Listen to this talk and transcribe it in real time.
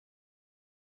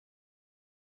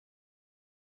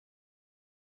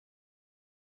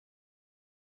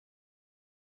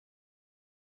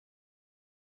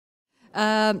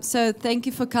So thank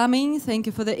you for coming. Thank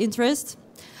you for the interest.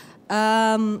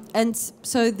 And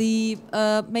so the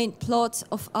main plot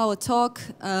of our talk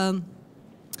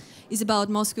is about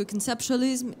Moscow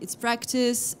Conceptualism, its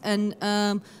practice, and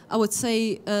I would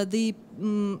say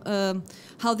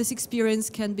how this experience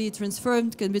can be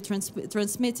transformed, can be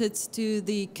transmitted to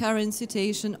the current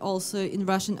situation also in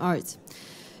Russian art.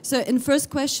 So in first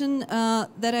question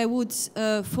that I would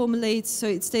formulate, so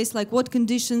it states like, what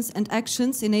conditions and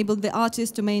actions enable the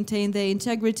artist to maintain their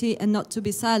integrity and not to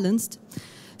be silenced?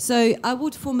 So I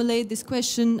would formulate this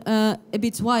question a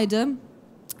bit wider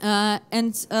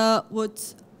and would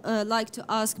like to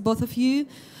ask both of you.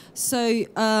 So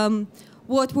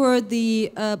what were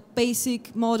the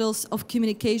basic models of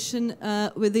communication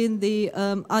within the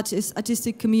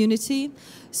artistic community?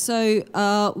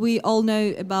 So we all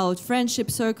know about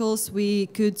friendship circles. We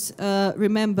could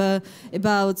remember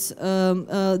about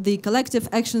the collective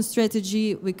action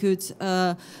strategy. We could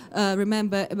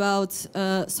remember about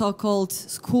so-called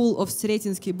school of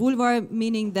Sretinsky Boulevard,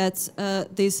 meaning that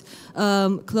this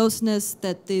closeness,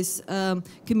 that this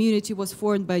community was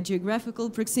formed by geographical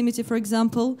proximity, for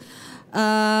example.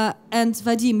 And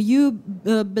Vadim, you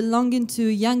belonging to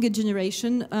younger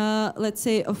generation, let's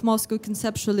say, of Moscow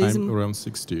Conceptualism. I'm around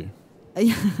 60.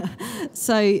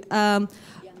 So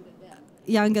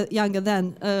younger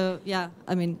than, yeah.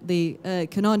 I mean the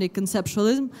canonic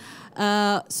conceptualism.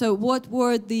 So what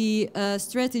were the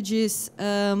strategies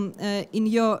in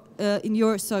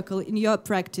your circle, in your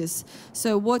practice?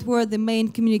 So what were the main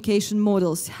communication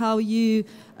models? How you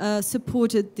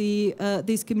supported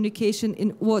this communication,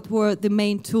 and what were the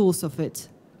main tools of it?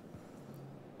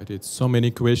 But it's so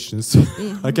many questions.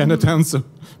 I cannot answer.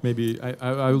 Maybe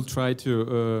I will try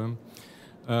to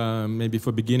maybe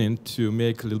for beginning to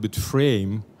make a little bit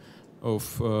frame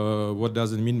of what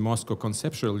does it mean Moscow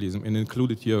Conceptualism, and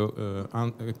included your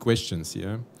questions,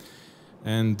 yeah.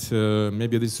 And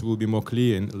maybe this will be more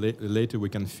clear, and later we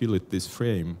can fill it, this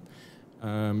frame.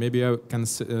 Maybe I can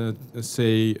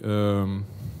say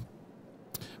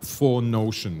 4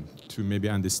 notions to maybe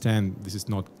understand. This is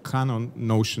not canon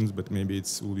notions, but maybe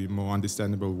it will be more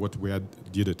understandable what we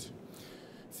did it.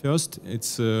 First,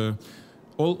 it's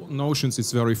all notions.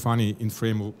 It's very funny in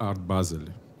frame of Art Basel.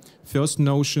 First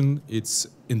notion, it's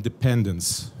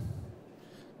independence.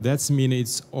 That's mean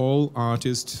it's all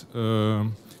artists,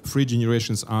 three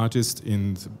generations artists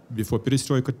before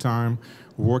Perestroika time,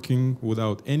 working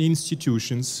without any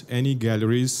institutions, any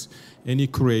galleries, any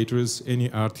curators, any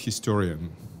art historian.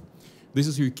 This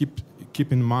is, you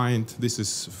keep in mind, this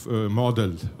is a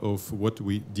model of what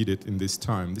we did it in this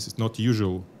time. This is not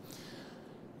usual.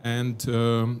 And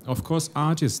of course,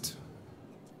 artists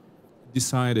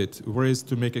decided ways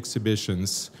to make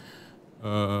exhibitions,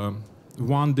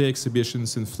 one-day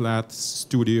exhibitions in flat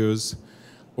studios,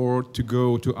 or to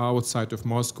go to outside of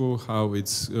Moscow, how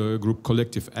it's group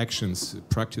collective actions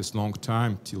practiced long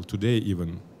time, till today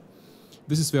even.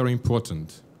 This is very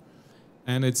important.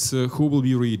 And it's who will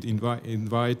we read?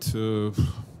 Invite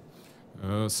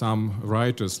some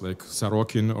writers like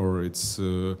Sorokin, or it's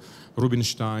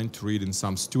Rubinstein to read in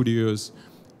some studios.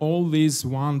 All these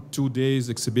 1-2 days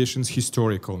exhibitions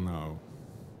historical now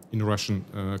in Russian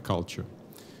culture.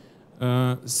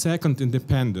 Second,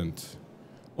 independent.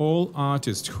 All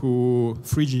artists who,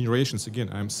 3 generations, again,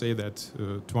 I'm saying that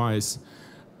twice,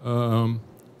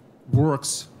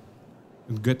 works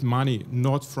and get money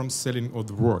not from selling of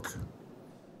the work.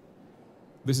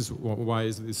 This is why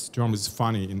this term is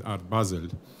funny in Art Basel.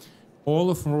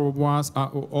 All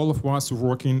of us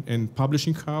working in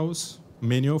publishing house.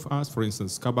 Many of us, for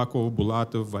instance, Kabakov,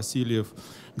 Bulatov, Vasiliev,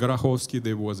 Gorokhovsky,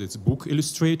 there was its book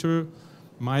illustrator.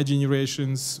 My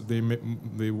generations,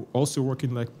 they also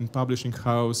working like in publishing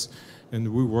house, and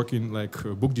we working like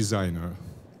a book designer.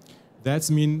 That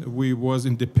means we was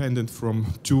independent from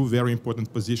 2 very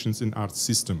important positions in art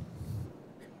system.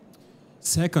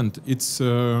 Second, it's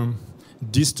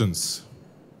distance.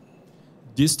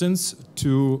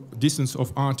 Distance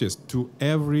of artists to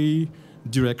every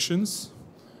directions,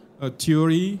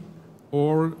 theory,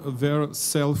 or their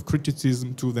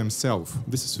self-criticism to themselves.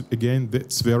 This is, again,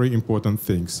 that's very important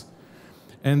things.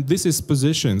 And this is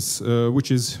positions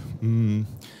which is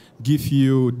give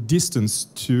you distance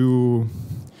to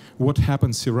what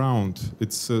happens around.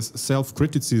 It's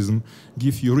self-criticism,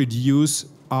 give you reduce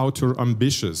outer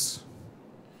ambitions,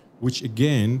 which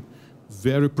again,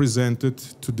 very presented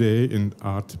today in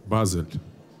Art Basel.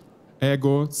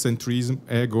 Egocentrism,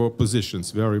 ego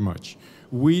positions, very much.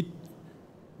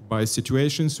 By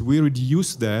situations, we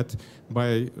reduce that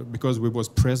because we was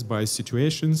pressed by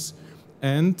situations,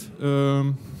 and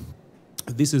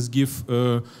This is give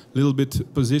little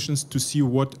bit positions to see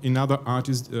what another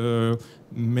artist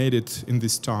made it in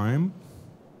this time.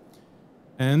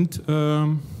 And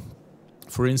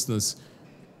for instance,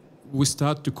 we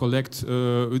start to collect,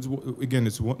 again,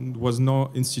 it was no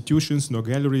institutions, no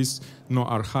galleries, no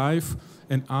archive,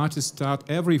 and artists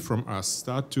from us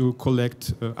start to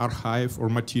collect archive or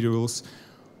materials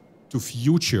to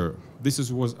future.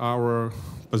 Was our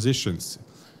positions.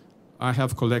 I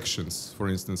have collections, for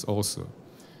instance, also.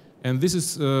 And this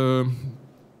is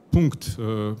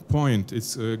point.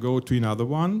 It's go to another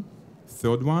one,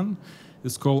 third one.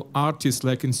 It's called artists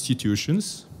like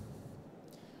institutions,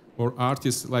 or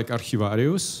artists like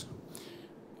archivarius.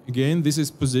 Again, this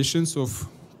is positions of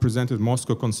presented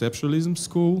Moscow Conceptualism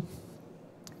School.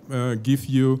 Give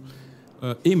you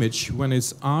image when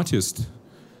it's artists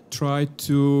try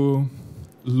to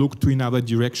look to in other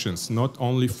directions, not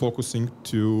only focusing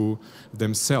to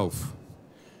themselves.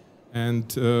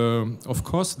 And of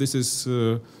course, this is,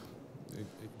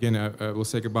 again, I will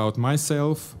say about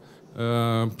myself.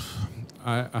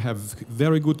 I have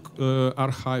very good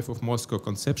archive of Moscow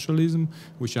Conceptualism,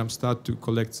 which I'm start to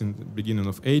collect in the beginning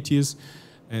of 80s,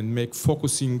 and make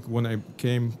focusing when I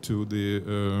came to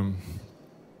the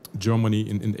Germany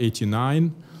in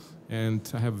 89,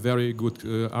 and I have very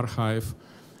good archive,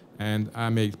 and I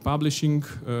made publishing,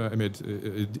 I made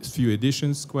a few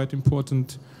editions, quite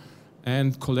important,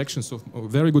 and collections of,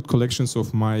 very good collections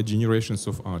of my generations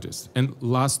of artists. And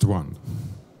last one,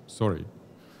 sorry.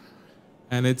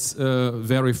 And it's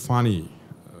very funny.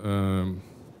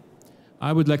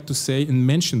 I would like to say and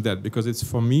mention that because it's,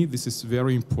 for me, this is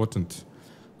very important.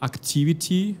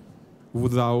 Activity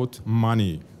without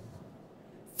money.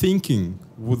 Thinking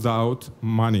without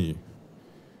money.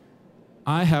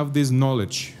 I have this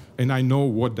knowledge and I know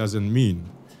what does it mean.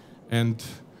 And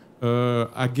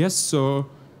I guess so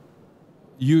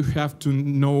you have to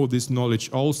know this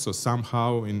knowledge also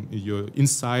somehow in your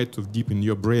inside of deep in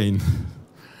your brain.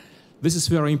 This is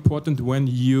very important when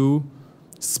you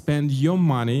spend your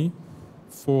money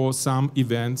for some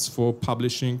events, for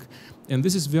publishing. And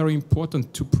this is very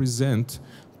important to present,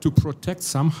 to protect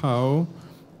somehow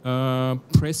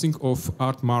pressing of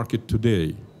art market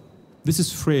today. This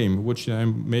is frame, which I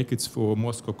make it for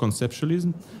Moscow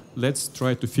Conceptualism. Let's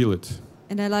try to feel it.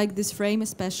 And I like this frame,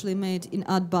 especially made in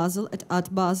Art Basel, at Art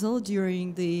Basel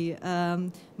during the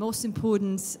most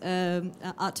important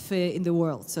art fair in the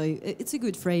world. So it's a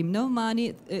good frame. No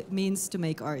money, it means to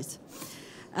make art.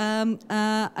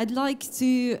 I'd like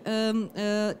to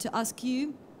ask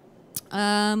you,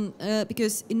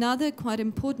 because another quite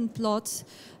important plot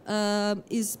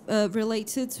is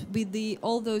related with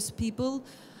all those people,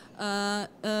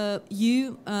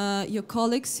 your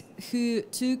colleagues who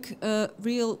took a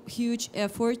real huge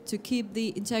effort to keep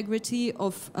the integrity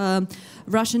of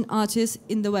Russian artists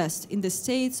in the West, in the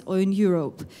States or in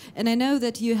Europe. And I know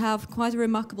that you have quite a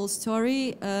remarkable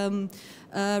story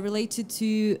related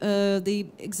to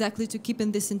exactly to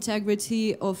keeping this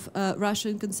integrity of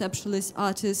Russian conceptualist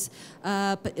artists,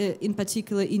 in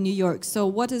particular in New York. So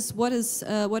what is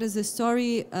the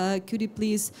story? Could you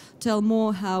please tell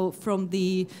more how, from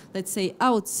the, let's say,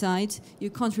 outside, you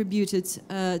contributed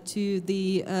to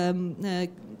the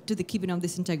keeping of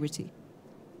this integrity?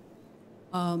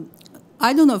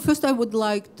 I don't know. First, I would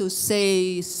like to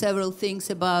say several things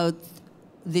about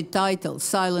the title,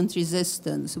 Silent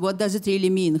Resistance. What does it really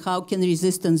mean? How can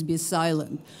resistance be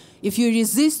silent? If you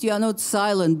resist, you are not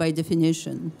silent by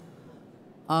definition.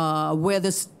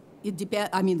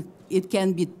 It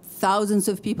can be thousands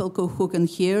of people who can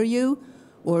hear you,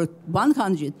 or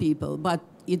 100 people, but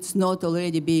it's not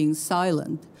already being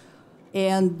silent.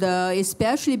 And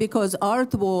especially because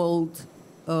art world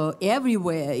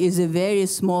everywhere is a very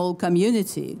small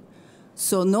community.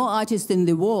 So no artist in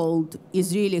the world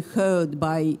is really heard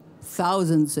by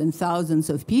thousands and thousands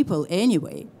of people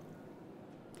anyway.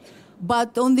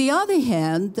 But on the other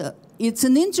hand, it's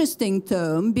an interesting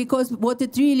term because what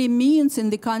it really means in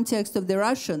the context of the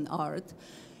Russian art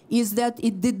is that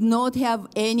it did not have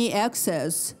any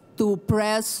access to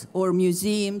press or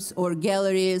museums or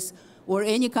galleries or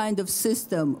any kind of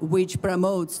system which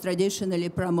traditionally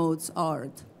promotes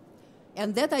art.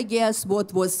 And that, I guess,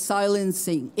 what was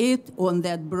silencing it on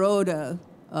that broader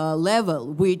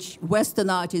level, which Western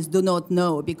artists do not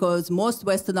know, because most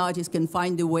Western artists can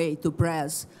find a way to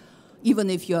press. Even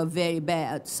if you are very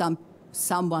bad,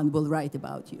 someone will write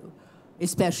about you,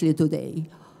 especially today.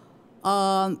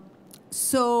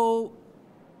 So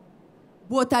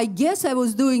what I guess I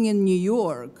was doing in New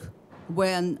York,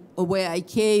 where I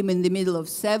came in the middle of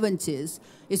 70s,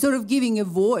 is sort of giving a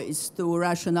voice to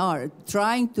Russian art,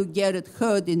 trying to get it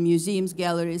heard in museums,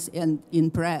 galleries, and in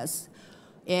press.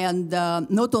 And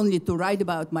not only to write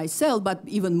about myself, but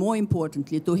even more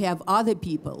importantly, to have other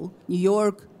people, New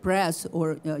York press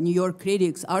or New York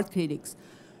critics, art critics,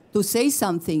 to say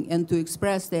something and to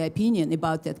express their opinion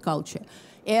about that culture.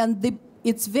 And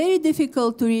it's very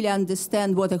difficult to really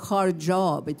understand what a hard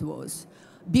job it was.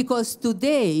 Because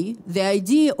today, the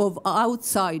idea of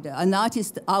outsider, an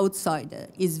artist outsider,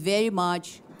 is very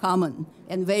much common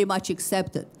and very much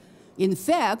accepted. In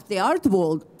fact, the art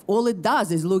world, all it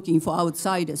does is looking for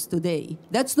outsiders today.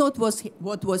 That's not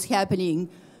what was happening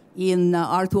in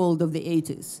art world of the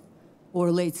 80s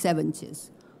or late 70s.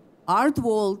 Art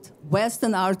world,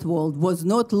 Western art world, was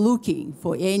not looking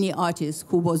for any artist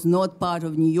who was not part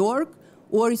of New York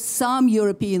or some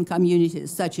European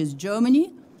communities, such as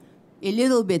Germany, a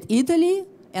little bit Italy,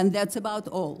 and that's about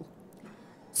all.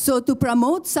 So to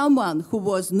promote someone who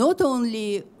was not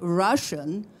only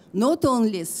Russian, not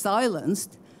only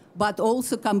silenced, but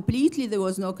also completely there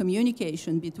was no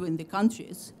communication between the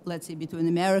countries, let's say between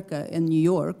America and New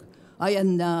York,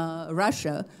 and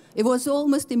Russia, it was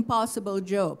almost impossible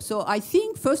job. So I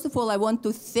think, first of all, I want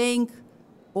to thank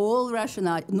all Russian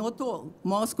artists, not all,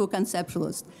 Moscow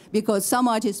Conceptualists, because some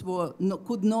artists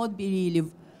could not be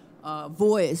really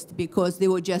voiced because they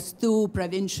were just too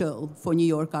provincial for New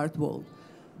York art world.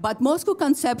 But Moscow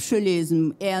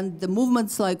Conceptualism and the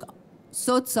movements like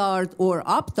Soc-art or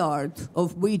Opt-art,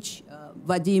 of which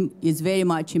Vadim is very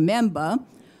much a member,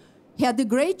 had a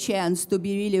great chance to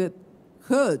be really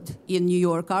heard in New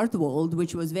York art world,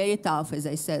 which was very tough, as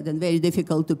I said, and very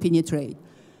difficult to penetrate.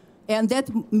 And that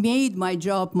made my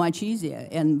job much easier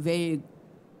and very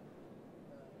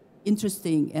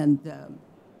interesting and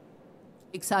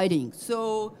exciting.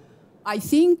 So I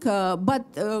think, I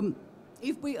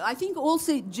think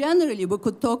also generally we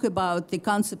could talk about the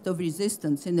concept of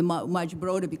resistance in a much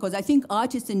broader, because I think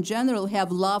artists in general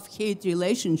have love-hate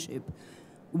relationship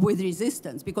with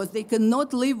resistance, because they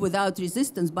cannot live without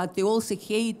resistance, but they also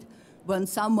hate when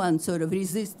someone sort of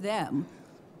resists them,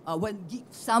 when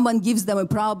someone gives them a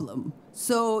problem.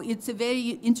 So it's a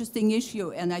very interesting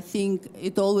issue, and I think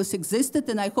it always existed,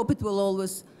 and I hope it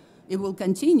will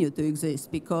continue to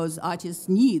exist, because artists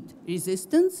need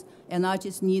resistance, and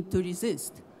artists need to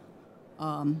resist.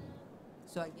 So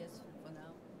I guess for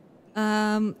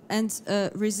now.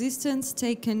 Resistance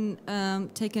taken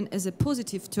as a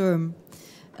positive term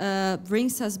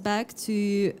brings us back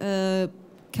to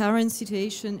current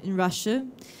situation in Russia,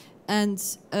 and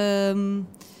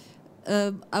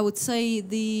I would say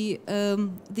the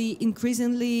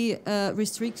increasingly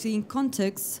restricting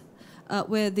context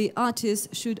where the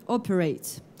artist should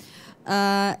operate,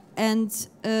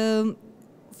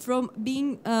 from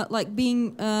being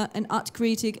an art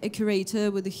critic, a curator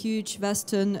with a huge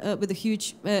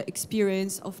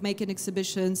experience of making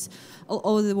exhibitions all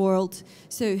over the world.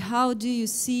 So how do you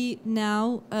see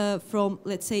now, from,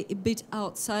 let's say, a bit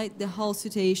outside the whole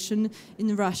situation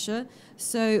in Russia?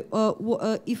 So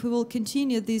if we will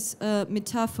continue this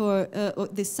metaphor,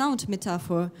 this sound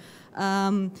metaphor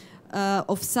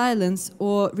of silence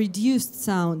or reduced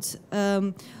sound,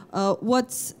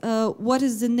 what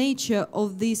is the nature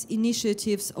of these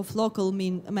initiatives of local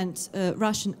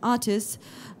Russian artists?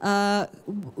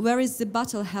 Where is the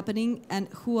battle happening, and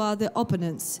who are the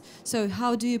opponents? So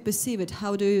how do you perceive it?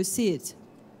 How do you see it?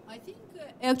 I think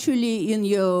actually in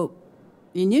your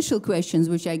initial questions,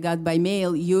 which I got by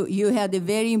mail, you had a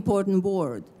very important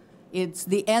word. It's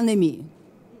the enemy.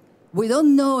 We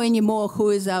don't know anymore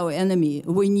who is our enemy.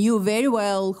 We knew very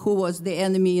well who was the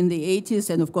enemy in the 80s,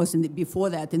 and of course before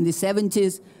that in the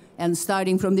 70s, and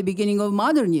starting from the beginning of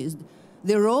modernism.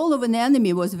 The role of an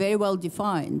enemy was very well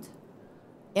defined.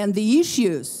 And the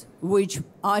issues which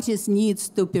artists needs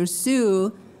to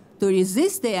pursue to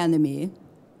resist the enemy,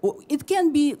 it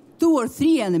can be 2 or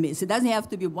 3 enemies. It doesn't have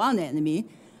to be one enemy.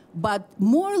 But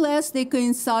more or less they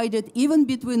coincided even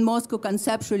between Moscow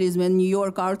Conceptualism and New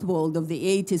York art world of the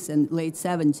 80s and late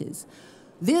 70s.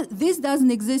 This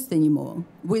doesn't exist anymore.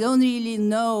 We don't really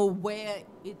know where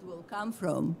it will come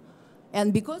from.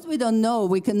 And because we don't know,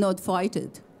 we cannot fight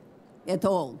it at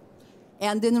all.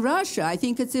 And in Russia, I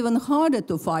think it's even harder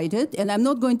to fight it. And I'm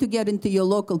not going to get into your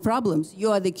local problems. You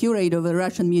are the curator of a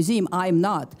Russian museum. I'm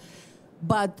not.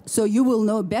 But so you will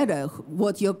know better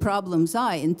what your problems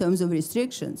are in terms of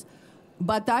restrictions.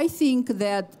 But I think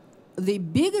that the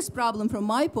biggest problem from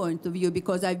my point of view,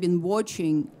 because I've been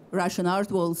watching Russian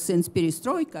art world since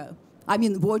Perestroika, I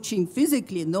mean watching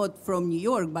physically, not from New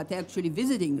York, but actually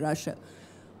visiting Russia,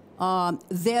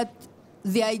 that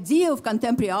the idea of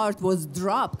contemporary art was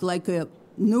dropped like a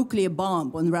nuclear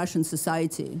bomb on Russian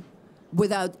society,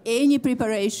 without any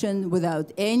preparation,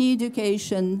 without any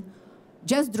education,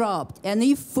 just dropped. And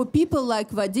if for people like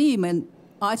Vadim and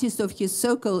artists of his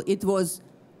circle, it was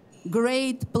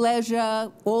great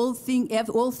pleasure, all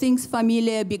things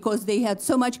familiar, because they had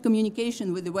so much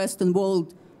communication with the Western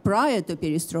world prior to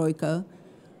perestroika.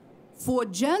 For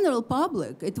general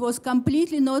public, it was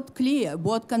completely not clear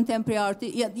what contemporary art,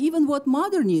 even what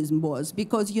modernism was,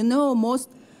 because, you know, most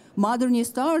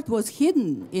modernist art was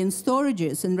hidden in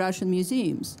storages in Russian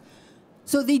museums.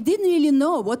 So they didn't really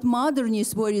know what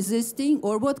modernists were resisting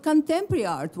or what contemporary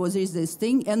art was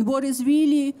resisting, and what is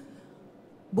really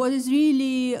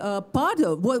part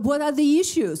of, what are the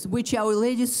issues which are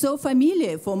already so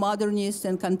familiar for modernists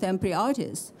and contemporary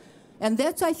artists. And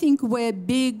that's, I think, where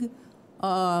big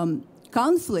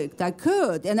conflict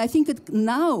occurred. And I think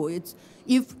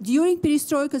if during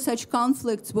perestroika such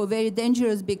conflicts were very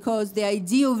dangerous because the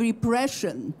idea of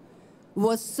repression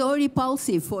was so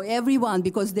repulsive for everyone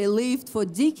because they lived for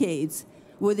decades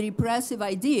with repressive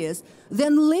ideas,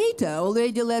 then later,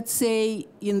 already, let's say,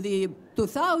 in the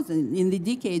 2000, in the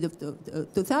decade of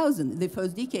 2000, the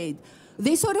first decade,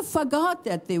 they sort of forgot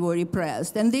that they were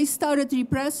repressed, and they started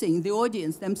repressing the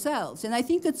audience themselves. And I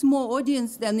think it's more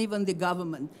audience than even the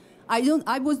government.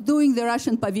 I was doing the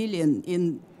Russian Pavilion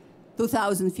in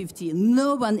 2015.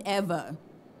 No one ever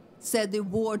said a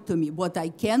word to me what I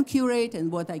can curate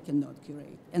and what I cannot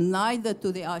curate, and neither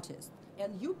to the artist.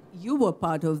 And you were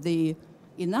part of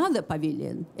another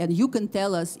pavilion, and you can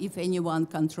tell us if anyone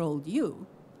controlled you.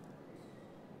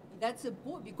 That's a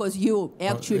point, because you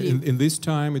actually... In this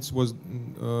time, it was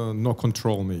no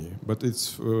control me, but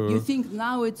it's... you think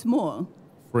now it's more?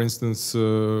 For instance,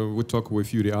 we talked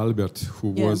with Yuri Albert, who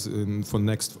was for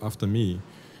Next after me,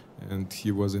 and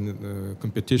he was in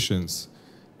competitions.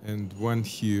 And when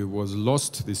he was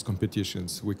lost these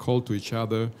competitions, we called to each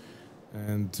other,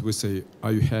 and we say,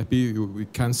 "Are you happy? We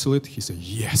cancel it?" He said,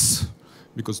 "Yes,"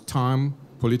 because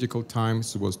political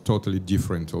times was totally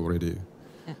different already.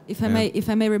 If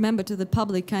I may remember to the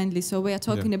public kindly, so we are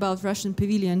talking about Russian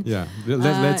Pavilion. Yeah,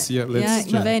 let's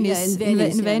in Venice.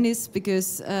 In Venice,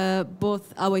 because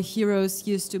both our heroes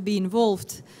used to be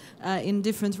involved in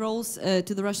different roles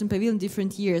to the Russian Pavilion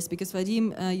different years. Because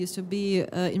Vadim used to be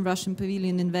in Russian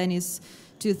Pavilion in Venice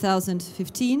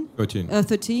 2015.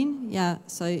 13. Yeah.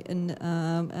 So and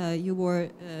you were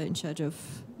in charge of.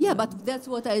 Yeah, but that's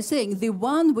what I was saying. The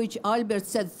one which Albert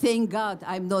said, "Thank God,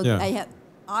 I'm not.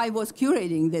 I was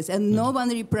curating this, and no one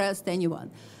repressed anyone."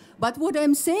 But what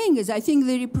I'm saying is, I think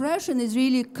the repression is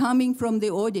really coming from the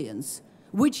audience,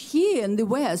 which here in the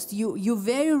West you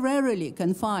very rarely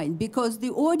can find, because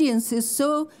the audience is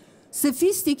so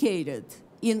sophisticated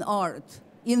in art,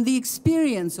 in the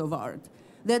experience of art,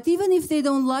 that even if they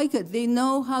don't like it, they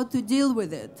know how to deal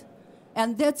with it.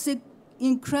 And that's an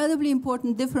incredibly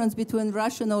important difference between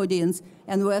Russian audience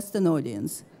and Western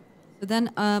audience.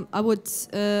 Then I would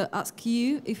ask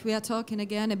you, if we are talking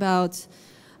again about,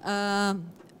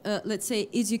 let's say,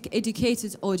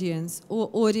 educated audience,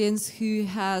 or audience who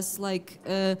has like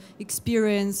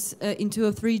experience in 2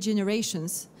 or 3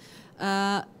 generations.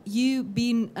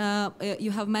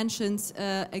 You have mentioned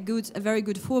a very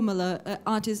good formula: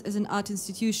 artist as an art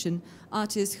institution,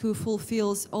 artist who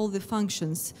fulfills all the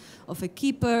functions of a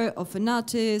keeper, of an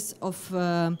artist, of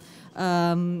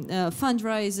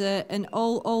fundraiser, and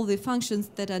all the functions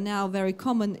that are now very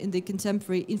common in the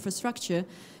contemporary infrastructure.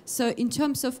 So in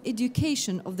terms of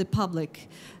education of the public,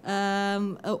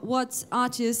 what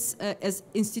artists as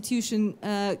institution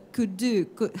could do,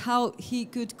 how he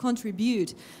could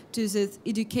contribute to the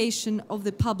education of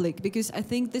the public, because I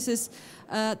think this is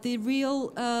the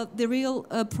real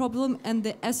problem and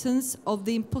the essence of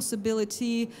the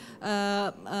impossibility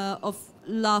of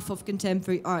love of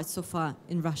contemporary art so far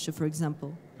in Russia, for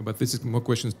example. But this is more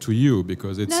questions to you,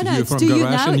 because it's no, you it's from to you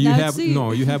Garage, and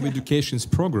now, you have education's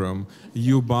program.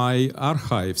 You buy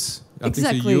archives. Exactly.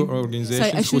 I think your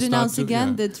organization. So I should announce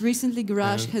again that recently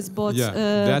Garage has bought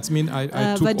that's mean I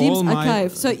took Vadim's all my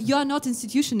archive. So you are not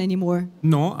institution anymore.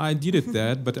 No, I did it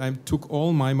that, but I took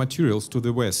all my materials to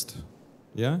the West.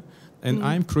 Yeah. And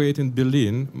I'm creating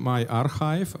Berlin, my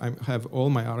archive. I have all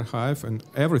my archive and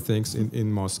everything's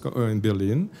in Moscow, in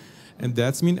Berlin. And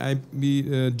that's mean I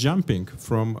be jumping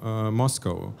from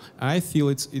Moscow. I feel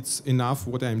it's enough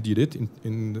what I did it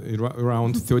in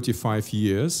around 35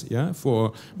 years, yeah,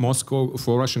 for Moscow,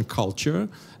 for Russian culture.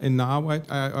 And now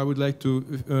I would like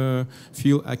to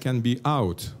feel I can be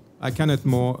out. I cannot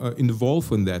more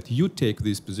involve in that. You take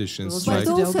these positions. But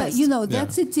also, you know,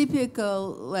 that's a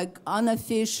typical, like,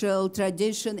 unofficial,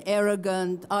 tradition,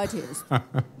 arrogant artist.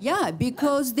 Yeah,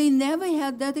 because they never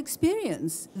had that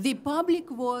experience. The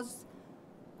public was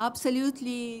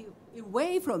absolutely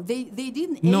away from, they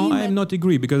didn't No, aim I am not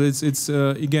agree, because it's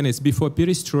again, it's before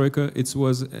Perestroika. It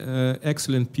was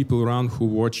excellent people around who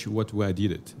watch what we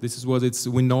did it. This is what it's,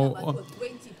 we know. Yeah, but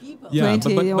 20 people. Yeah,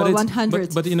 20 or it's,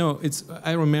 100. but you know, it's,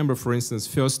 I remember, for instance,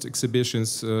 first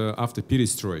exhibitions after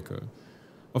Perestroika.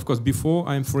 Of course, before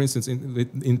I'm, for instance,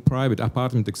 in private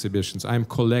apartment exhibitions, I'm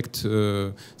collect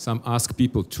some, ask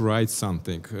people to write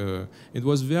something. It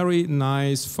was very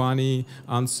nice, funny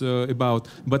answer about.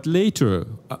 But later,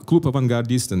 Club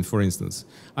Avangardisten, for instance,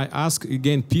 I ask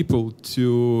again people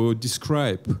to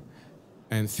describe.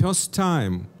 And first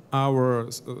time, our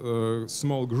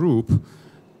small group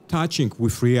touching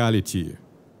with reality.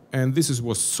 And this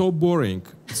was so boring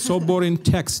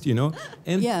text, you know.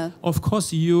 And yeah. of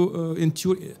course, during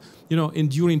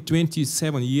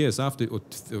 27 years after, or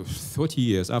 30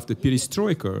 years after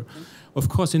Perestroika, of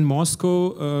course, in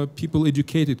Moscow, people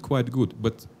educated quite good.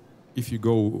 But if you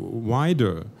go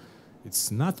wider,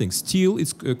 it's nothing. Still,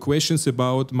 it's questions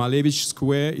about Malevich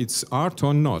Square. It's art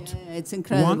or not? Yeah, it's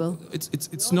incredible.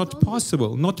 It's not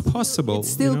possible. Not possible.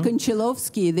 It's still, you know?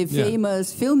 Konchalovsky, the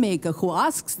famous filmmaker, who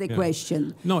asks the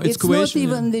question. No, it's not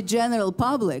even the general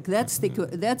public. That's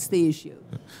the issue.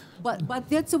 Yeah. But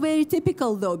that's very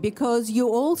typical, though, because you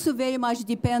also very much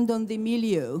depend on the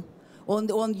milieu,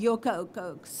 on your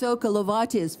circle of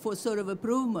artists for sort of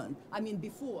improvement. I mean,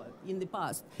 before, in the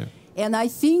past. Yeah. And I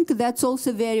think that's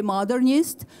also very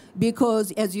modernist,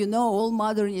 because, as you know, all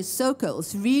modernist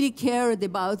circles really cared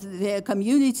about their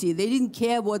community. They didn't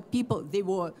care what people, they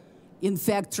were, in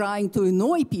fact, trying to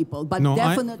annoy people, but no,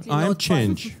 definitely I'm not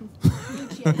change.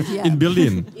 Yeah. In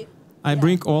Berlin. I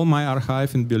bring all my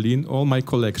archive in Berlin, all my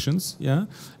collections, yeah,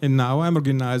 and now I'm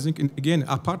organizing, again,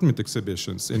 apartment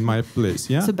exhibitions in my place,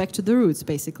 yeah. So back to the roots,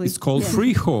 basically. It's called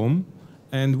Free Home,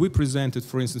 and we presented,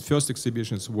 for instance, first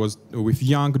exhibitions was with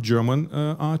young German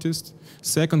artists.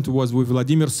 Second was with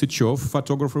Vladimir Sychov,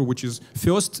 photographer, which is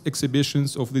first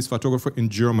exhibitions of this photographer in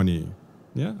Germany.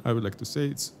 Yeah, I would like to say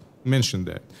it's mentioned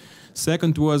that.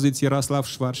 Second was it's Yaroslav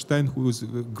Schwarzstein, who is a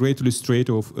great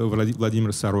illustrator of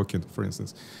Vladimir Sorokin, for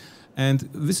instance. And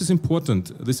this is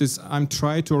important. I'm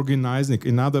trying to organize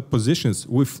in other positions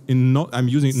I'm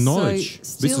using knowledge.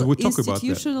 So this is we talk about that.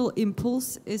 Institutional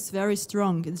impulse is very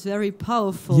strong. It's very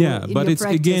powerful. Yeah, in but your it's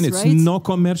practice, again, it's right? no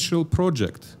commercial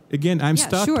project. Again, I'm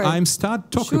start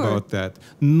talk about that.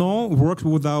 No work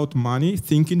without money,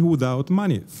 thinking without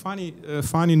money.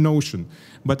 Funny notion.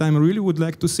 But I really would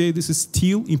like to say this is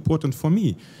still important for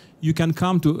me. You can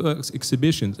come to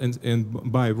exhibitions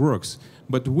and buy works,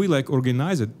 but we, like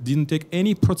organizers, didn't take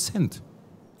any %.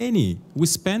 Any. We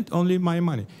spent only my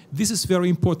money. This is very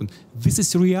important. This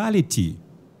is reality.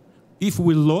 If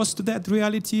we lost that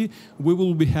reality, we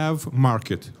will have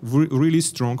market, really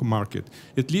strong market.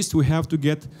 At least we have to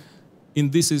get,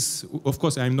 of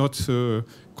course, I'm not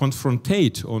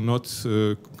confrontate or not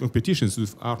competitions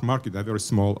with art market. I'm a very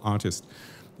small artist.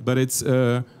 But it's,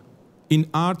 in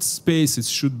art space, it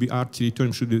should be art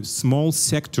territory, should be small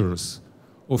sectors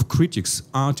of critics,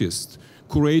 artists,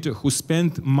 curator who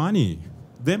spend money.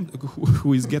 Them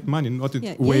who get money, not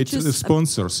wage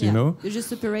sponsors, you know, you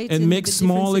just operate and make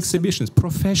small exhibitions, system.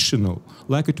 Professional,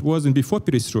 like it was in before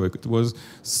Perestroika. It was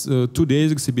 2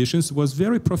 days exhibitions, was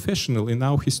very professional and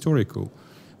now historical.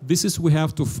 This is we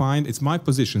have to find. It's my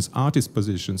positions, artist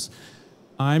positions.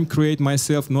 I'm create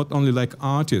myself not only like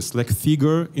artist, like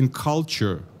figure in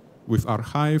culture, with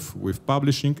archive, with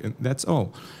publishing, and that's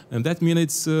all. And that means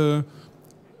it's.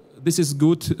 This is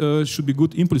good, should be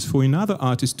good impulse for another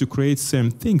artist to create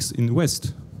same things in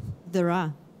West. There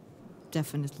are,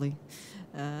 definitely,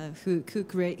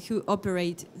 who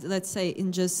operate, let's say,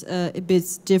 in just a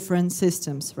bit different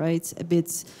systems, right? A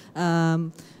bit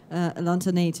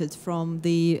alternated from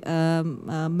the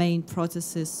main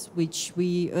processes which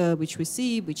we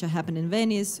see, which happen in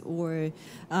Venice or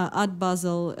at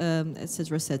Basel,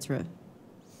 etc., etc.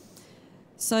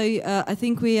 So I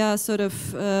think we are sort of.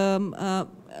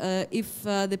 If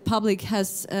the public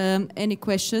has any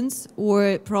questions,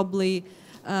 or probably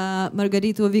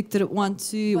Margarita or Victor want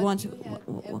to...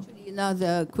 Actually,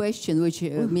 another question which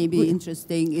may be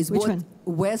interesting is what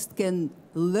West can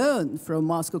learn from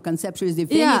Moscow Conceptualism,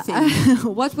 if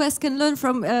anything. What West can learn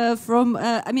from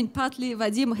I mean, partly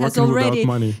Vadim has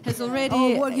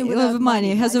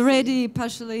already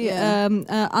partially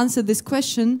answered this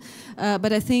question,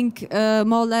 but I think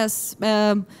more or less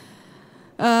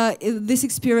this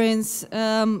experience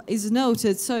is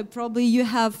noted, so probably you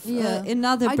have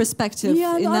another perspective,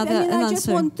 I just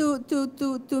want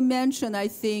to mention, I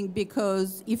think,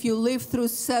 because if you live through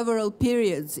several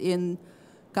periods in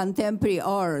contemporary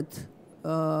art,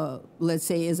 let's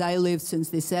say as I lived since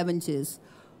the 70s,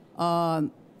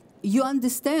 you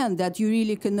understand that you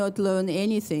really cannot learn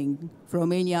anything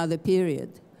from any other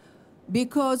period,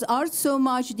 because art's so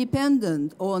much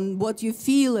dependent on what you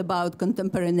feel about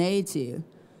contemporaneity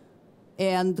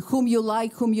and whom you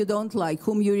like, whom you don't like,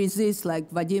 whom you resist, like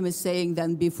Vadim is saying,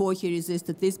 then before he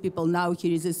resisted these people, now he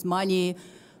resists money.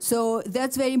 So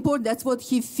that's very important. That's what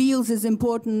he feels is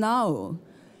important now.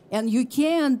 And you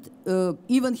can't,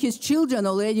 even his children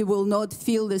already will not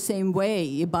feel the same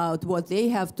way about what they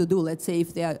have to do, let's say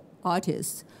if they're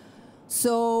artists.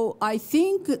 So I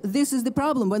think this is the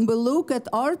problem. When we look at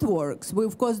artworks, we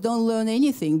of course don't learn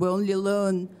anything. We only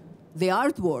learn the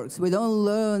artworks. We don't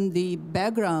learn the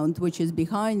background which is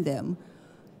behind them.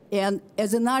 And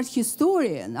as an art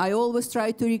historian, I always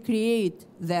try to recreate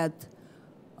that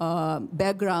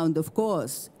background, of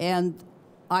course. And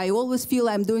I always feel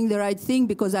I'm doing the right thing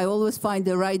because I always find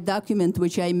the right document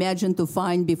which I imagine to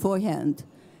find beforehand.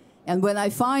 And when I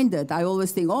find it, I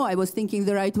always think, oh, I was thinking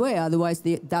the right way, otherwise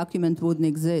the document wouldn't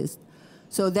exist.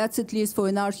 So that's, at least for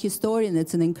an art historian,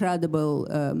 it's an incredible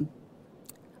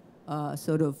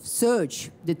sort of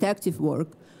search, detective work.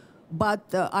 But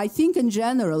I think in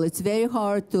general, it's very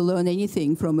hard to learn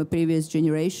anything from a previous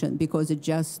generation because it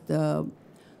just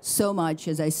so much,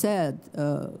 as I said,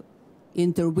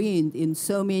 intervened in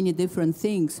so many different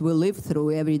things we live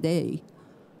through every day.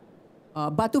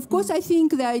 But of course, I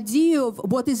think the idea of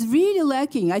what is really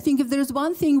lacking, I think if there's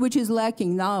one thing which is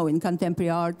lacking now in contemporary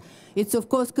art, it's of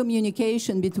course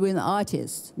communication between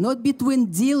artists, not between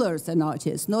dealers and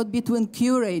artists, not between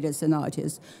curators and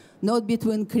artists, not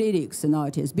between critics and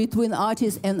artists, between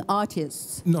artists and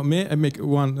artists. No, may I make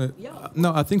one? Yeah.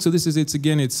 No, I think so. This is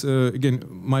again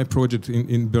my project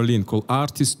in Berlin called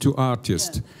Artist to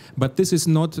Artist. Yeah. But this is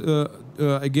not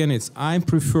again. I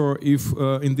prefer if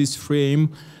in this frame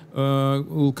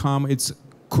will come it's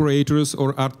curators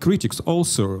or art critics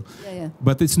also. Yeah, yeah.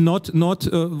 But it's not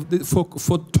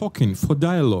for talking, for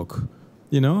dialogue.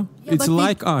 You know, yeah, it's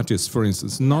like artists, for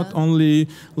instance, not only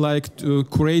like to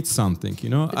create something, you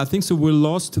know. I think so we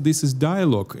lost this is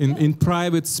dialogue in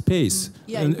private space.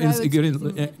 Yeah,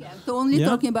 so only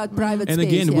talking about private space. And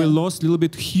again, we lost a little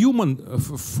bit human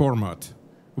format.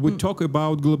 We talk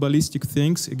about globalistic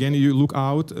things. Again, you look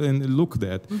out and look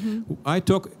that. I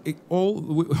talk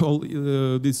all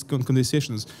these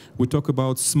conversations. We talk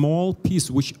about small piece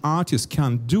which artists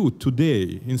can do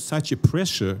today in such a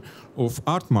pressure of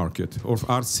art market, of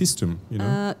art system. You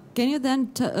know. Can you then,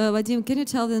 Vadim? Can you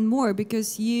tell them more,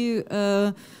 because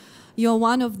you're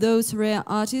one of those rare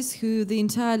artists who the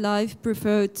entire life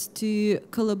preferred to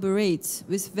collaborate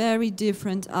with very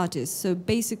different artists. So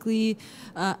basically,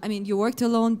 I mean, you worked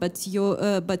alone, but your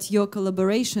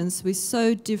collaborations with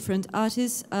so different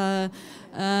artists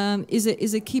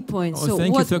is a key point. Oh,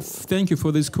 so thank you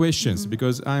for these questions,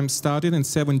 because I'm started in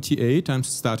 '78. I'm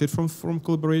started from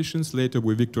collaborations, later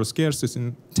with Victor Skersis,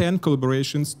 in 10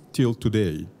 collaborations till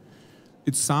today.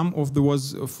 It's some of the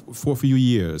was for a few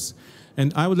years.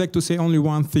 And I would like to say only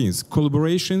one thing.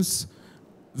 Collaborations,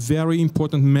 very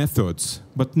important methods,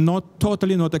 but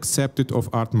totally not accepted of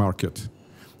art market.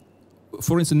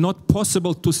 For instance, not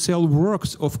possible to sell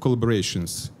works of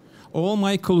collaborations. All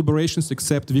my collaborations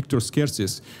except Victor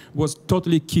Skersis was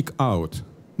totally kicked out.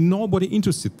 Nobody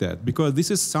interested in that, because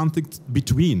this is something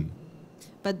between.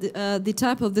 But the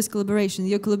type of this collaboration,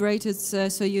 you collaborated,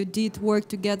 so you did work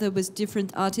together with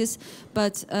different artists,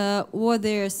 but were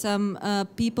there some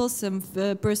people, some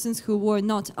persons who were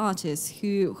not artists?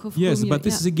 Yes, but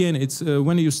this is again, it's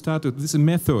when you started, these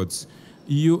methods,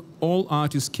 all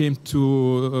artists came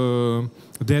to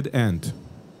a dead end,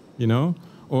 you know,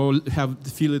 or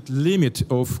feel it limit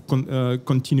of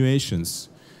continuations.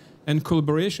 And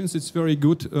collaborations, it's very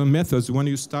good methods when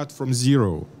you start from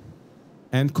zero.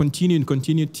 And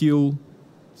continue till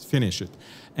finish it.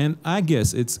 And I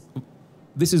guess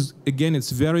this is again,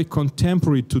 it's very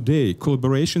contemporary today.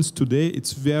 Collaborations today,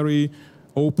 it's very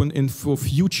open and for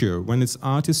future, when it's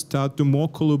artists start to more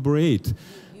collaborate.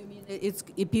 You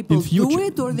mean people do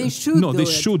it, or they should do it? No, they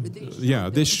should. Yeah,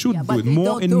 they should do it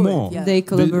more and more. Yeah. They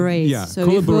collaborate. So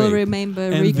collaborate. If we'll remember,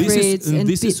 and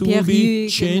this will be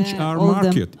change our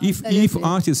market. If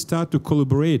artists start to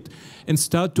collaborate and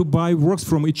start to buy works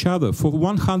from each other for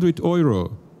 100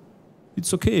 euro,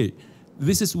 it's okay.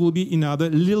 This will be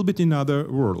little bit another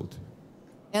world.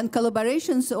 And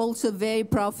collaborations also very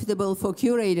profitable for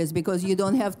curators, because you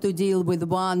don't have to deal with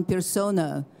one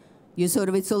persona. You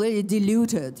it's already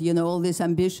diluted, you know, all these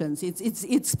ambitions. It's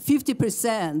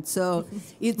 50%, so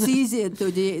it's easy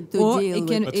to deal with.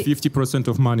 But 50%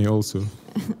 of money also.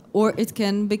 Or it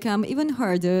can become even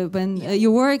harder when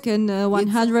you work in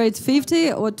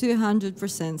 150 or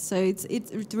 200%. So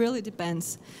it really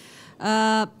depends.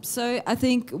 So I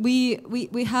think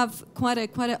we have quite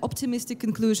an optimistic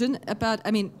conclusion about,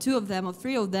 I mean, 2 of them or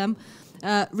 3 of them.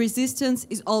 Resistance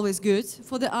is always good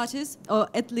for the artist, or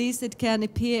at least it can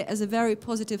appear as a very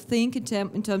positive thing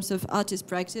in terms of artist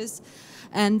practice.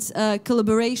 And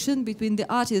collaboration between the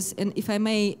artists, and if I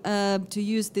may, to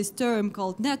use this term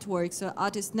called network, so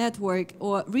artist network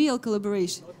or real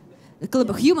collaboration.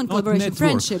 Human collaboration, network.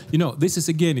 friendship. You know, this is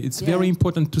again, it's very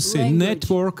important to say, Language.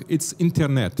 network, it's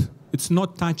internet. It's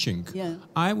not touching. Yeah.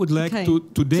 I would like to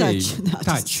today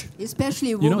touch.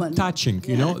 Especially women. You know, touching,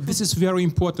 you know, this is very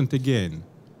important again.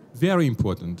 Very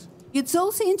important. It's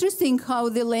also interesting how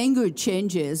the language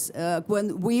changes.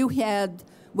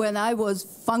 When I was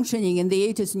functioning in the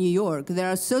 80s New York, there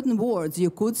are certain words you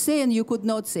could say and you could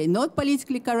not say, not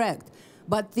politically correct,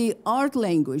 but the art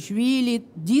language, really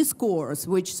discourse,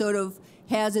 which sort of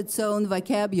has its own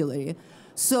vocabulary.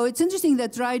 So it's interesting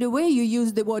that right away you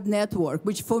use the word network,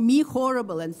 which for me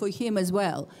horrible and for him as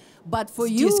well. But for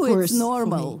you it's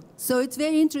normal. So it's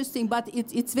very interesting, but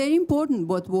it's very important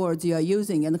what words you are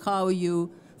using and how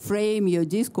you frame your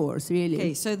discourse, really.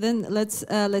 Okay, so then let's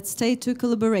stay to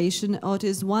collaboration,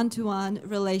 artist one-to-one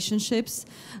relationships,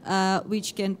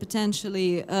 which can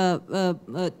potentially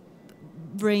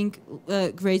bring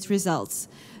great results.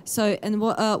 So, and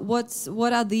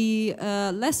what are the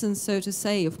lessons, so to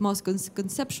say, of Moscow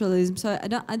Conceptualism? So,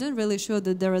 I don't really sure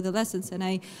that there are the lessons, and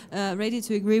I ready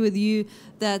to agree with you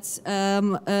that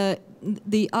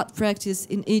the art practice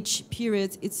in each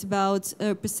period, it's about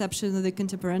perception of the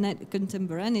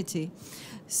contemporaneity.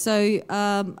 So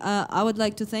I would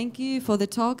like to thank you for the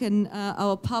talk and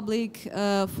our public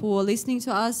for listening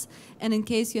to us. And in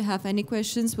case you have any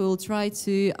questions, we will try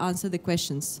to answer the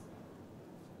questions.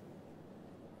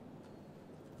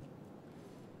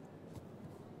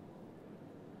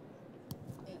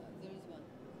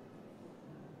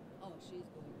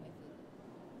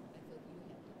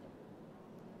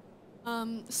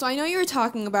 So I know you were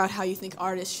talking about how you think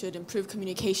artists should improve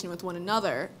communication with one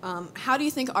another. How do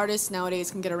you think artists nowadays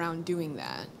can get around doing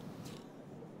that?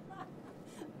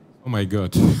 Oh my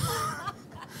God.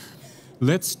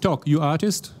 Let's talk. You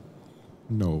artist?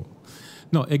 No.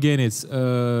 No, again, it's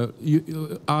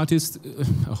artist.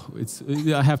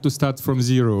 I have to start from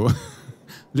zero. A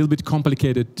little bit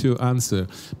complicated to answer.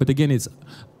 But again, it's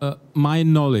my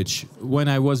knowledge when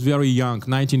I was very young,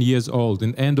 19 years old,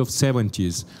 in end of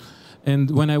 70s.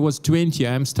 And when I was 20,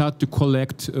 I started to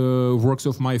collect works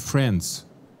of my friends.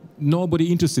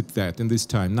 Nobody interested in that in this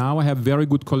time. Now I have very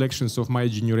good collections of my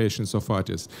generations of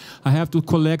artists. I have to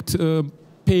collect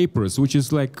papers, which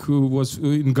is like was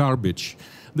in garbage.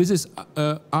 This is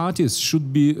artists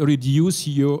should be reduce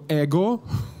your ego,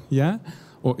 yeah,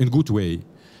 or in good way,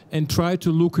 and try to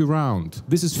look around.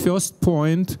 This is first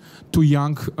point to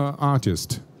young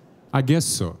artists. I guess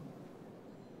so.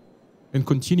 And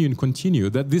continue.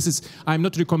 That this is, I'm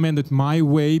not recommended my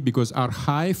way because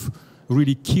archive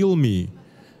really kill me.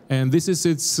 And this is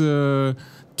its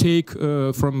take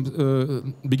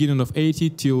from beginning of 80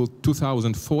 till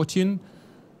 2014.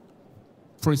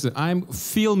 For instance, I'm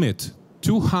filmed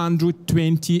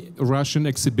 220 Russian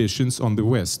exhibitions on the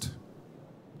West.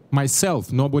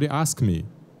 Myself, nobody asked me.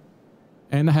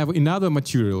 And I have in other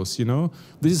materials, you know.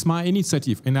 This is my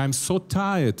initiative, and I'm so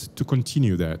tired to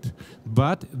continue that.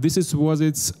 But this is what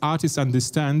its artists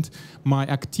understand my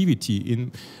activity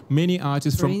in many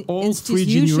artists from all 3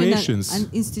 generations. An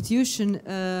institution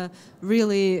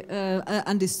really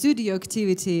understood your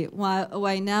activity.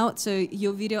 Why now? So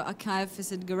your video archive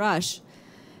is at garage.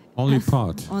 Only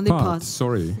part. Only part.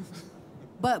 Sorry.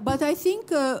 But I think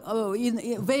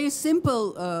in a very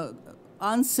simple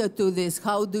answer to this,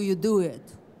 how do you do it,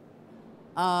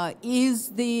 is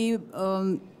the,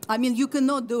 I mean, you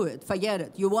cannot do it, forget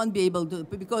it. You won't be able to,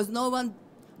 because no one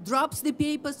drops the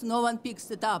papers, no one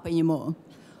picks it up anymore.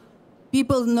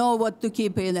 People know what to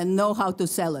keep in and know how to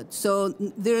sell it. So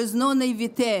there is no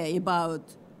naivete about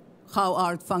how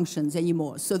art functions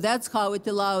anymore. So that's how it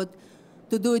allowed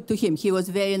to do it to him. He was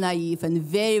very naive and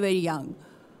very, very young.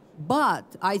 But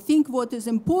I think what is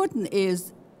important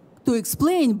is to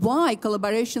explain why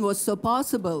collaboration was so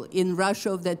possible in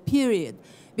Russia of that period.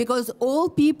 Because all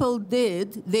people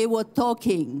did, they were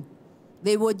talking,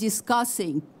 they were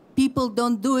discussing. People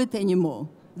don't do it anymore.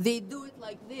 They do it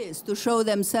like this to show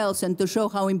themselves and to show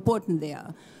how important they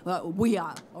are, we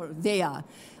are, or they are.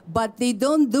 But they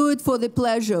don't do it for the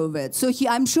pleasure of it. So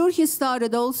I'm sure he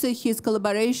started also his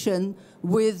collaboration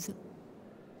with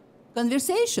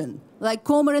conversation, like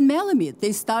Comer and Malamud.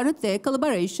 They started their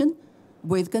collaboration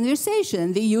with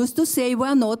conversation. They used to say,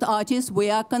 we're not artists,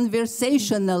 we are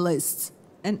conversationalists.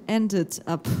 and ended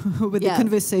up with the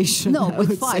conversation. No,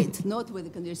 with fight, not with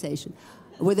the conversation.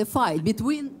 With a fight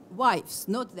between wives,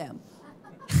 not them.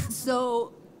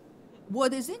 So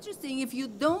what is interesting, if you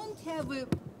don't have a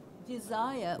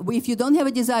desire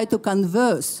to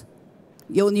converse,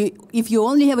 if you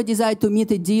only have a desire to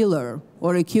meet a dealer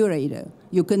or a curator,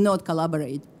 you cannot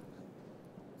collaborate.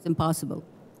 It's impossible.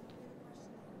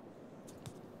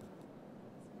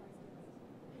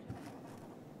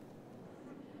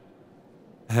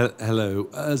 Hello.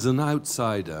 As an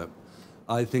outsider,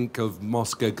 I think of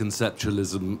Moscow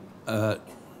Conceptualism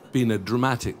being a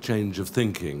dramatic change of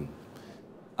thinking.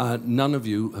 None of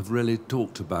you have really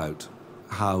talked about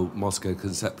how Moscow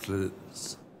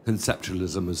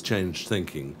Conceptualism has changed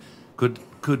thinking.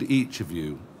 Could each of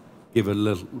you give a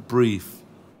little brief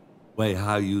way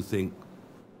how you think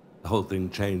the whole thing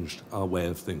changed our way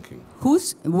of thinking?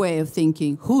 Whose way of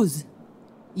thinking? Whose?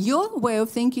 Your way of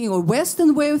thinking, or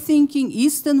Western way of thinking,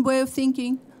 Eastern way of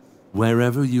thinking?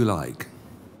 Wherever you like.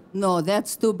 No,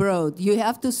 that's too broad. You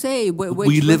have to say...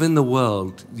 We live in the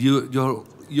world. You're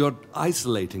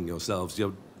isolating yourselves.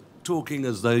 You're talking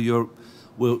as though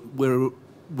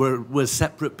we're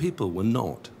separate people. We're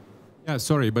not. Yeah,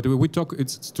 sorry, but we talk.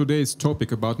 It's today's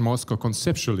topic about Moscow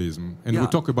Conceptualism, and we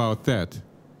talk about that.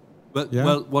 But yeah?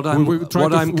 well, what I'm complaining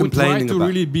about. We try to about,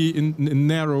 really be in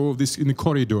narrow this in the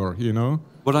corridor, you know.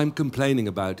 What I'm complaining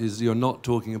about is you're not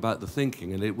talking about the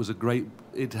thinking, and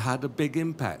it had a big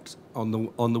impact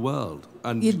on the world.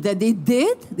 And it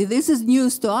did? This is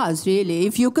news to us, really.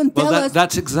 If you can tell us...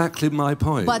 That's exactly my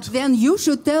point. But then you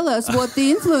should tell us what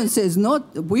the influence is.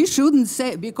 We shouldn't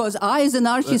say, because I, as an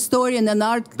art historian and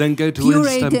art then go to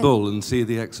curator, Istanbul and see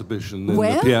the exhibition in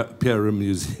the Pierre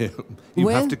Museum. You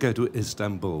have to go to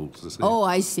Istanbul to see. Oh,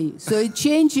 I see. So it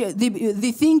changed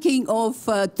the thinking of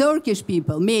Turkish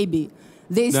people, maybe.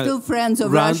 They're still friends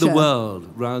of Russia.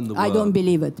 Round the world. I don't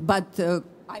believe it. But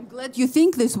I'm glad you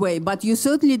think this way. But you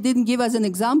certainly didn't give us an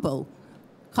example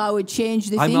how it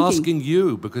changed the thinking. I'm asking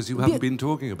you because you haven't been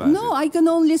talking about it. No, I can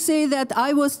only say that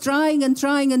I was trying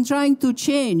to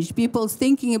change people's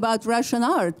thinking about Russian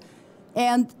art.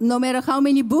 And no matter how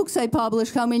many books I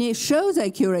published, how many shows I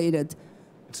curated,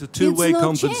 it's a two-way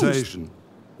conversation.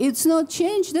 It's not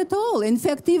changed at all. In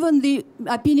fact, even the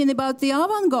opinion about the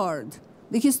avant-garde,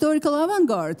 the historical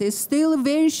avant-garde, is still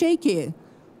very shaky.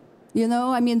 You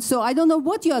know, I mean, so I don't know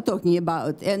what you are talking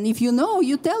about. And if you know,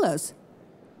 you tell us.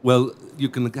 Well, you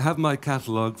can have my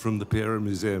catalogue from the Pierre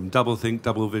Museum, Double Think,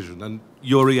 Double Vision, and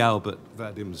Yuri Albert,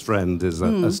 Vadim's friend, is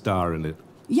a star in it.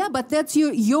 Yeah, but that's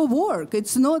your work.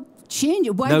 It's not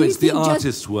changing. Why no, do you it's the think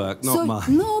artist's work, not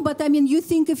mine. No, but I mean, you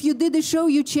think if you did a show,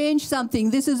 you change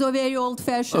something. This is a very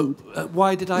old-fashioned.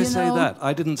 Why did I say that?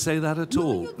 I didn't say that at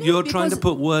all. You You're trying to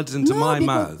put words into my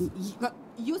mouth.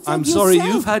 I'm sorry,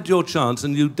 you've had your chance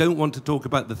and you don't want to talk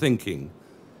about the thinking.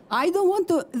 I don't want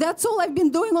to. That's all I've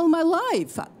been doing all my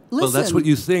life. Listen. Well, that's what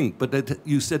you think, but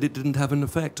you said it didn't have an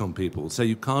effect on people, so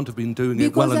you can't have been doing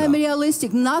it well enough. Because I'm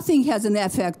realistic. Nothing has an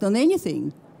effect on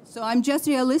anything. So I'm just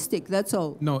realistic, that's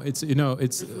all. No, it's, you know,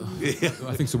 it's...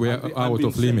 I think so, we are out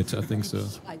of limit, I think so.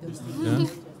 I don't think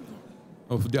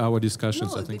Of our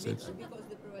discussions, I think so. Because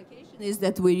the provocation is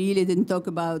that we really didn't talk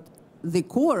about the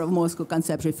core of Moscow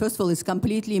Conceptualism. First of all, it's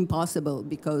completely impossible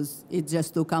because it's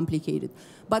just too complicated.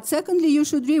 But secondly, you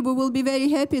should read. We will be very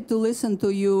happy to listen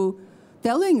to you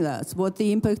telling us what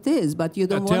the impact is, but you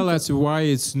don't tell us why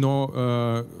it's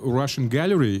no Russian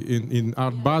gallery in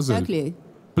Art Basel. Exactly.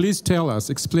 Please tell us,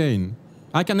 explain.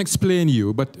 I can explain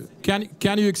you, but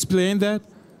can you explain that?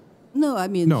 No, I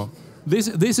mean... No. This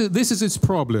is its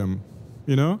problem,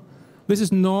 you know? This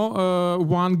is no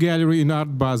one gallery in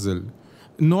Art Basel.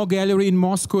 No gallery in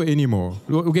Moscow anymore.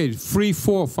 Okay, 3,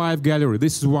 4, 5 gallery.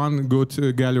 This is one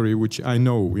good gallery which I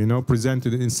know, you know,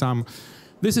 presented in some...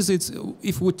 This is its.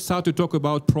 If we start to talk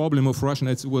about problem of Russian,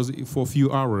 it was for a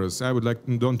few hours. I would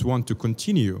don't want to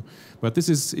continue, but this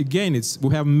is again.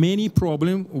 We have many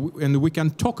problems, and we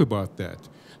can talk about that.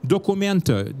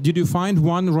 Documenta. Did you find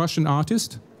one Russian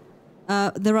artist?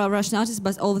 There are Russian artists,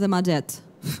 but all of them are dead.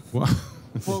 What?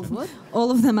 All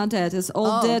of them are dead. It's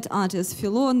all dead artists.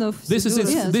 Filonov.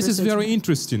 This is very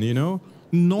interesting. You know,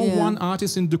 no one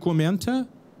artist in Documenta.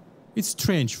 It's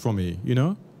strange for me. You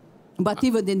know. But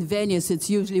even in Venice, it's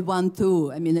usually 1,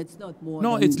 2. I mean, it's not more.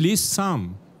 No, at least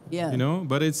some. Yeah. You know,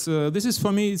 but it's this is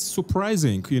for me. It's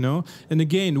surprising. You know, and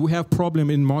again, we have problem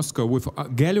in Moscow with a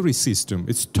gallery system.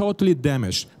 It's totally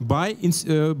damaged by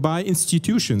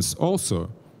institutions also.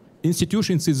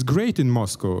 Institutions is great in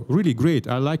Moscow, really great.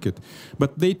 I like it,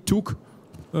 but they took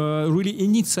really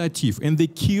initiative and they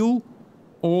kill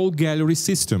all gallery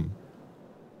system.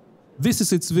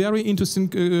 It's very interesting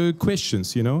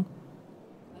questions. You know.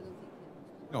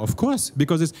 Of course,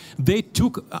 because they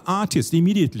took artists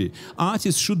immediately.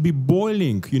 Artists should be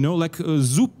boiling, you know, like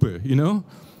soup, you know,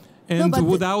 and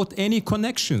without any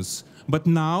connections. But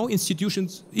now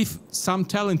institutions, if some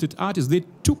talented artists, they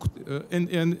took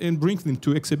and bring them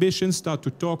to exhibitions, start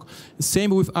to talk.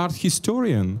 Same with art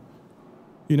historian,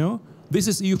 you know. This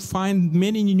is, you find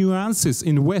many nuances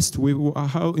in West,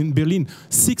 in Berlin,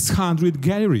 600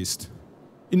 gallerists.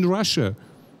 In Russia,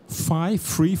 5,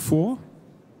 3, 4.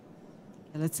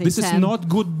 Let's say this 10. is not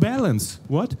good balance.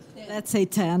 What? Let's say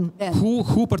 10.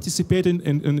 Who participated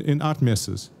in art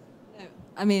messes?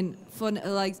 I mean, for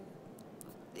like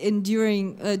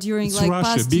during it's like Russia,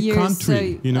 past big years,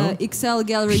 country, so you know? Excel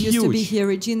Gallery used to be here,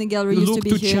 Regina Gallery used to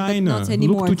be here, China, but not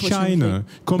anymore. Look to China.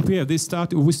 Compare.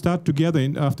 We start together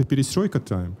after Perestroika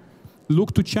time.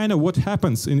 Look to China. What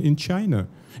happens in China,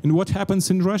 and what happens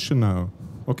in Russia now?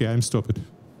 Okay, I'm stopped.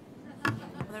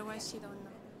 Otherwise, you don't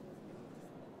know.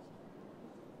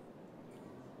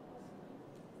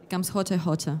 Becomes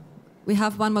hotter. We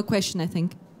have one more question, I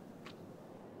think.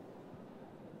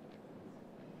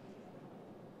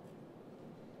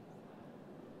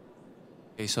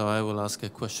 Okay, so I will ask a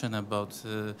question about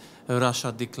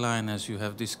Russia decline as you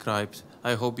have described.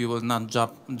 I hope you will not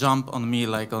jump on me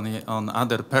like on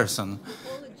other person.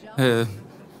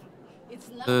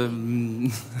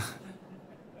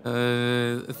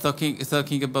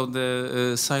 Talking about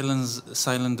the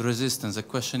silent resistance, the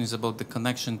question is about the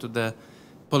connection to the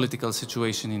political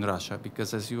situation in Russia,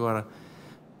 because as you are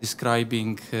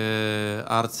describing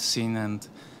art scene and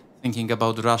thinking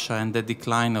about Russia and the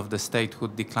decline of the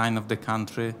statehood, decline of the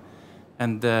country,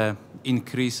 and the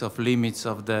increase of limits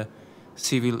of the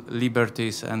civil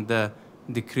liberties and the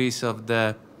decrease of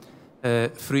the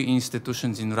free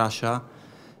institutions in Russia.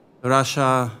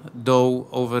 Russia, though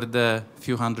over the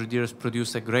few hundred years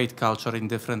produced a great culture in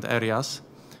different areas,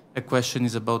 a question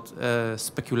is about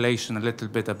speculation a little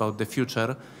bit about the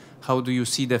future. How do you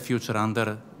see the future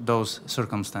under those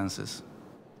circumstances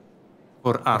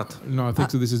for art? No, I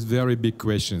think so. This is very big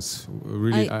questions.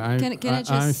 Really, I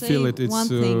feel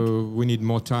we need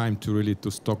more time to really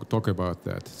talk about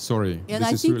that. Sorry. And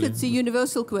I think it's a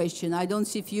universal question. I don't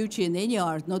see future in any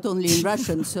art, not only in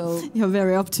Russian. So you're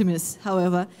very optimist,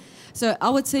 however. So I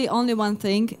would say only one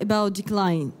thing about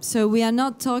decline. So we are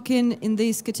not talking in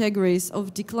these categories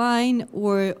of decline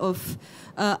or of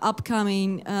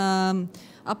upcoming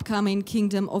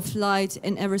kingdom of light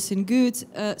and everything good.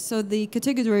 So the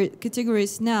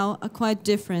categories now are quite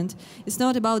different. It's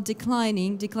not about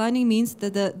declining. Declining means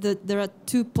that there are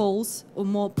two poles or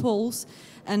more poles,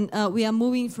 and we are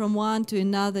moving from one to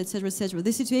another, etc., etc.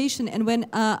 The situation, and when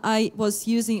I was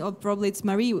using, or probably it's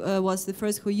Marie was the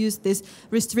first who used this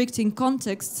restricting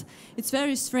context, it's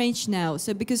very strange now.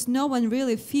 So because no one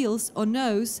really feels or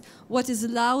knows what is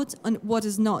allowed and what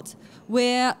is not,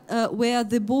 where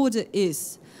the border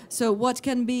is. So what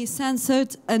can be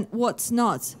censored and what's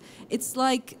not. It's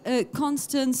like a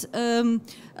constant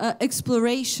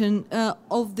exploration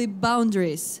of the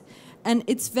boundaries. And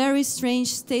it's very strange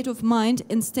state of mind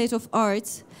and state of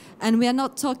art. And we are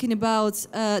not talking about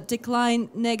decline,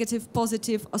 negative,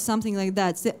 positive, or something like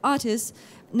that. The artists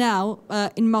now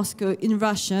in Moscow, in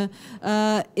Russia,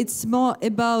 it's more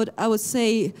about, I would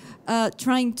say,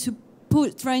 trying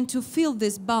to fill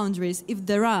these boundaries if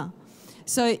there are.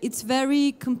 So it's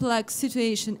very complex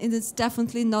situation, and it's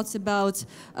definitely not about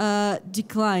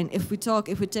decline. If we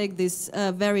take this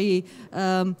very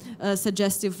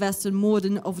suggestive Western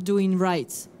modern of doing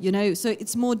right, you know, so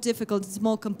it's more difficult, it's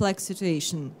more complex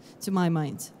situation, to my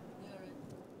mind.